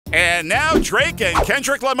And now Drake and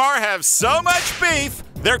Kendrick Lamar have so much beef,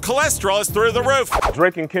 their cholesterol is through the roof.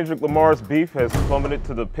 Drake and Kendrick Lamar's beef has plummeted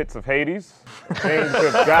to the pits of Hades. Things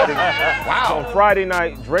have gotten. Wow. So on Friday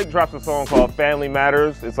night, Drake drops a song called Family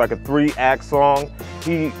Matters. It's like a 3-act song.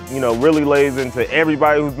 He, really lays into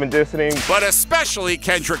everybody who's been dissing him. But especially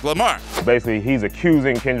Kendrick Lamar. Basically, he's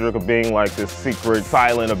accusing Kendrick of being like this secret,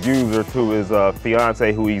 silent abuser to his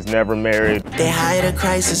fiance who he's never married. They hired a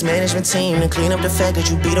crisis management team to clean up the fact that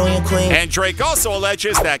you beat on your queen. And Drake also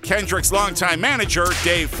alleges that Kendrick's longtime manager,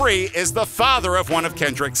 Dave Free, is the father of one of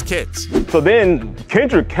Kendrick's kids. So then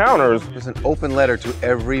Kendrick counters. There's an open letter to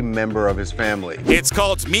every member of his family. It's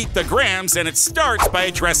called Meet the Grams, and it starts by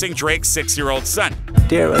addressing Drake's 6-year-old son.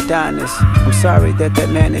 Dear Adonis, I'm sorry that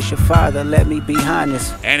man is your father. Let me be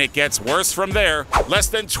honest. And it gets worse from there. Less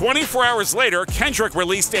than 24 hours later, Kendrick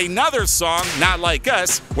released another song, Not Like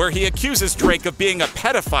Us, where he accuses Drake of being a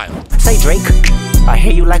pedophile. Say, Drake, I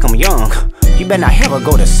hear you like I'm young. You better not ever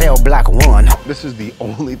go to cell block 1. This is the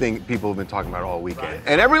only thing people have been talking about all weekend.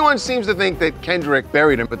 And everyone seems to think that Kendrick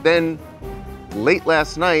buried him, but then late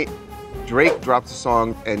last night, Drake drops a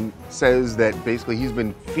song and says that basically he's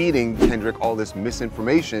been feeding Kendrick all this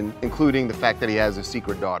misinformation, including the fact that he has a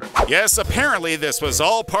secret daughter. Yes, apparently this was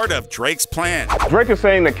all part of Drake's plan. Drake is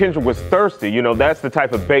saying that Kendrick was thirsty. That's the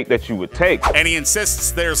type of bait that you would take. And he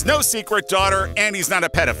insists there's no secret daughter and he's not a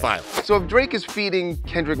pedophile. So if Drake is feeding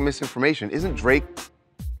Kendrick misinformation, isn't Drake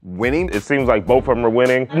winning? It seems like both of them are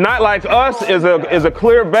winning. Not Like Us is a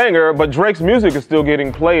clear banger, but Drake's music is still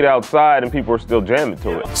getting played outside and people are still jamming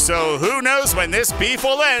to it. So who knows when this beef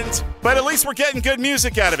will end, but at least we're getting good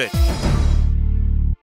music out of it.